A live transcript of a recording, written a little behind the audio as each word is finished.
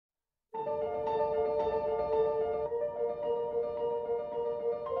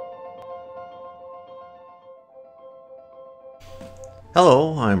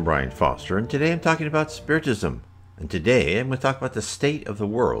Hello, I'm Brian Foster, and today I'm talking about Spiritism. And today I'm going to talk about the state of the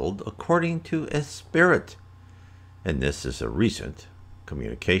world according to a spirit. And this is a recent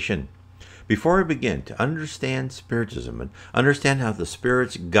communication. Before I begin to understand Spiritism and understand how the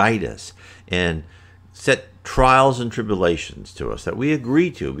spirits guide us and set trials and tribulations to us that we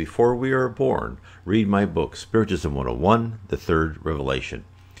agree to before we are born, read my book, Spiritism 101, The Third Revelation.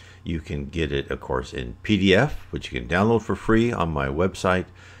 You can get it, of course, in PDF, which you can download for free on my website,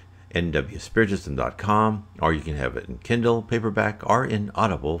 nwspiritism.com, or you can have it in Kindle, paperback, or in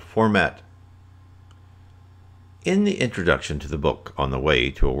Audible format. In the introduction to the book, On the Way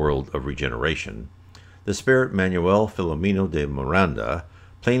to a World of Regeneration, the spirit Manoel Philomeno De Miranda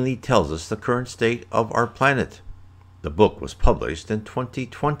plainly tells us the current state of our planet. The book was published in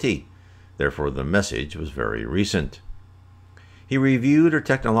 2020, therefore the message was very recent. He reviewed our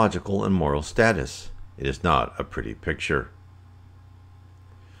technological and moral status. It is not a pretty picture.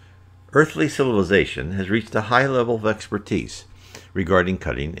 Earthly civilization has reached a high level of expertise regarding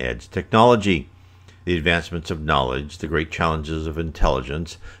cutting-edge technology. The advancements of knowledge, the great challenges of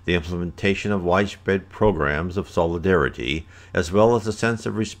intelligence, the implementation of widespread programs of solidarity, as well as a sense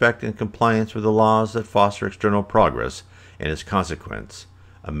of respect and compliance with the laws that foster external progress and its consequence,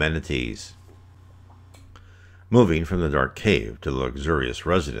 amenities. Moving from the dark cave to the luxurious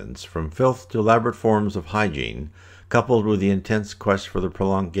residence, from filth to elaborate forms of hygiene, coupled with the intense quest for the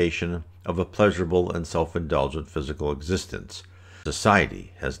prolongation of a pleasurable and self-indulgent physical existence,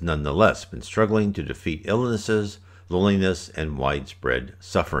 society has nonetheless been struggling to defeat illnesses, loneliness, and widespread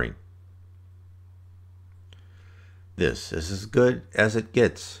suffering. This is as good as it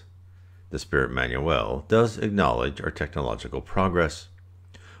gets. The Spirit Manuel does acknowledge our technological progress.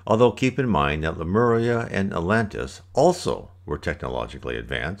 Although keep in mind that Lemuria and Atlantis also were technologically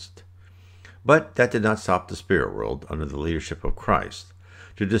advanced, but that did not stop the spirit world under the leadership of Christ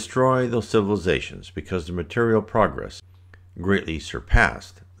to destroy those civilizations because their material progress greatly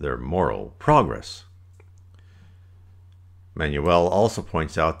surpassed their moral progress. Manuel also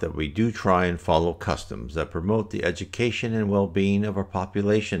points out that we do try and follow customs that promote the education and well-being of our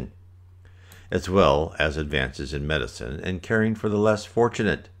population, as well as advances in medicine and caring for the less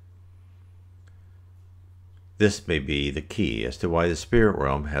fortunate. This may be the key as to why the spirit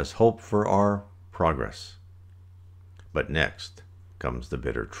realm has hope for our progress. But next comes the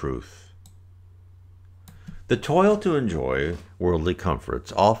bitter truth. The toil to enjoy worldly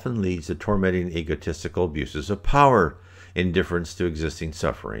comforts often leads to tormenting egotistical abuses of power, indifference to existing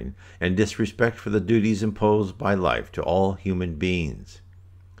suffering, and disrespect for the duties imposed by life to all human beings.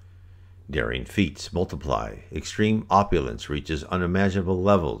 Daring feats multiply, extreme opulence reaches unimaginable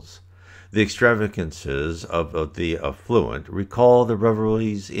levels. The extravagances of the affluent recall the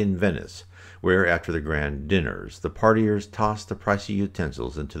revelries in Venice, where after the grand dinners the partiers tossed the pricey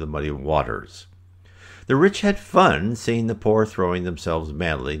utensils into the muddy waters. The rich had fun seeing the poor throwing themselves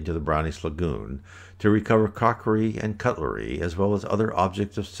madly into the brownish lagoon to recover crockery and cutlery, as well as other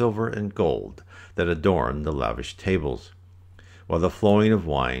objects of silver and gold that adorned the lavish tables, while the flowing of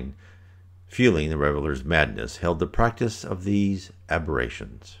wine, fueling the revelers' madness, held the practice of these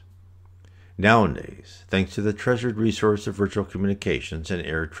aberrations. Nowadays, thanks to the treasured resource of virtual communications and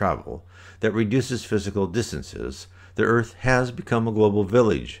air travel that reduces physical distances, the Earth has become a global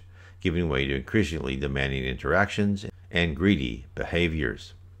village, giving way to increasingly demanding interactions and greedy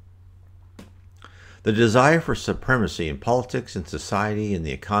behaviors. The desire for supremacy in politics and society and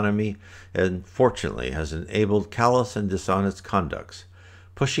the economy, unfortunately, has enabled callous and dishonest conducts,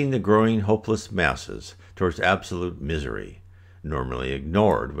 pushing the growing hopeless masses towards absolute misery. Normally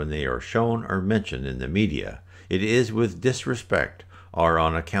ignored when they are shown or mentioned in the media, it is with disrespect or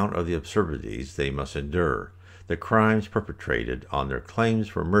on account of the absurdities they must endure, the crimes perpetrated on their claims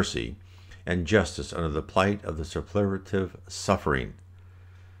for mercy and justice under the plight of the superlative suffering.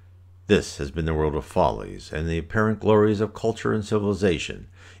 This has been the world of follies and the apparent glories of culture and civilization,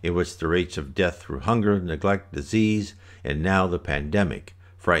 in which the rates of death through hunger, neglect, disease, and now the pandemic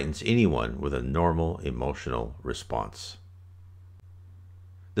frightens anyone with a normal emotional response.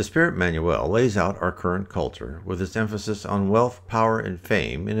 The Spirit Manuel lays out our current culture with its emphasis on wealth, power, and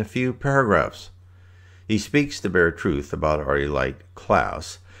fame in a few paragraphs. He speaks the bare truth about our elite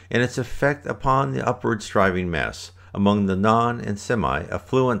class and its effect upon the upward striving mass among the non- and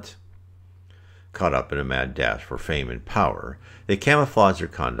semi-affluent. Caught up in a mad dash for fame and power, they camouflage their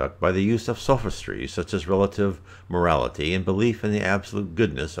conduct by the use of sophistries such as relative morality and belief in the absolute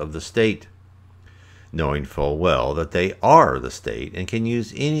goodness of the state, knowing full well that they are the state and can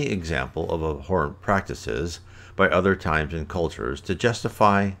use any example of abhorrent practices by other times and cultures to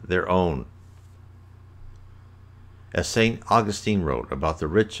justify their own. As St. Augustine wrote about the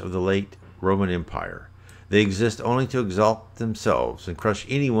rich of the late Roman Empire, they exist only to exalt themselves and crush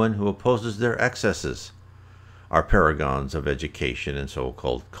anyone who opposes their excesses. Our paragons of education and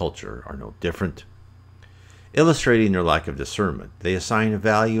so-called culture are no different. Illustrating their lack of discernment, they assign a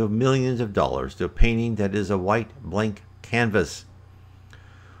value of millions of dollars to a painting that is a white blank canvas.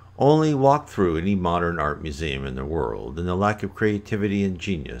 Only walk through any modern art museum in the world, and the lack of creativity and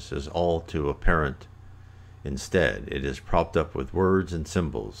genius is all too apparent. Instead, it is propped up with words and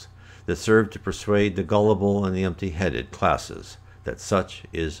symbols that serve to persuade the gullible and the empty-headed classes that such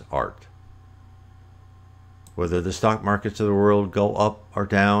is art. Whether the stock markets of the world go up or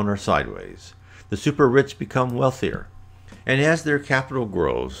down or sideways, the super-rich become wealthier, and as their capital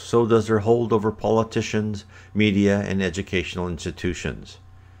grows, so does their hold over politicians, media, and educational institutions.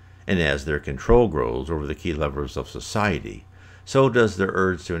 And as their control grows over the key levers of society, so does their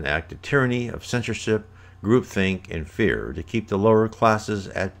urge to enact a tyranny of censorship, groupthink, and fear to keep the lower classes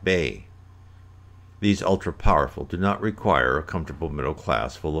at bay. These ultra-powerful do not require a comfortable middle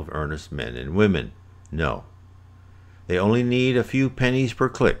class full of earnest men and women. No. They only need a few pennies per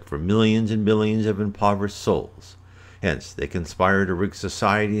click for millions and billions of impoverished souls. Hence, they conspire to rig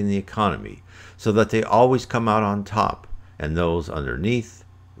society and the economy so that they always come out on top, and those underneath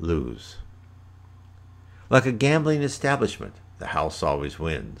lose. Like a gambling establishment, the house always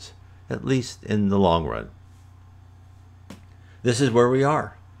wins, at least in the long run. This is where we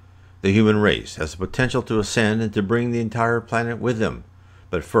are. The human race has the potential to ascend and to bring the entire planet with them.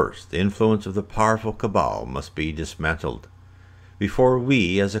 But first, the influence of the powerful cabal must be dismantled. Before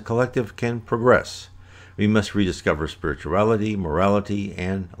we, as a collective, can progress, we must rediscover spirituality, morality,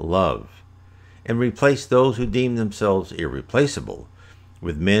 and love, and replace those who deem themselves irreplaceable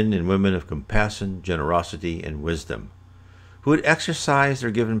with men and women of compassion, generosity, and wisdom, who would exercise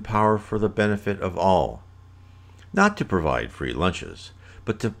their given power for the benefit of all, not to provide free lunches,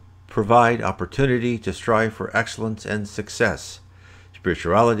 but to provide opportunity to strive for excellence and success,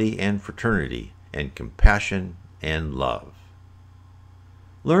 spirituality and fraternity, and compassion and love.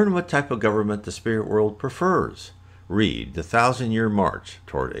 Learn what type of government the spirit world prefers. Read The 1,000-Year March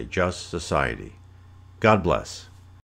Toward a Just Society. God bless.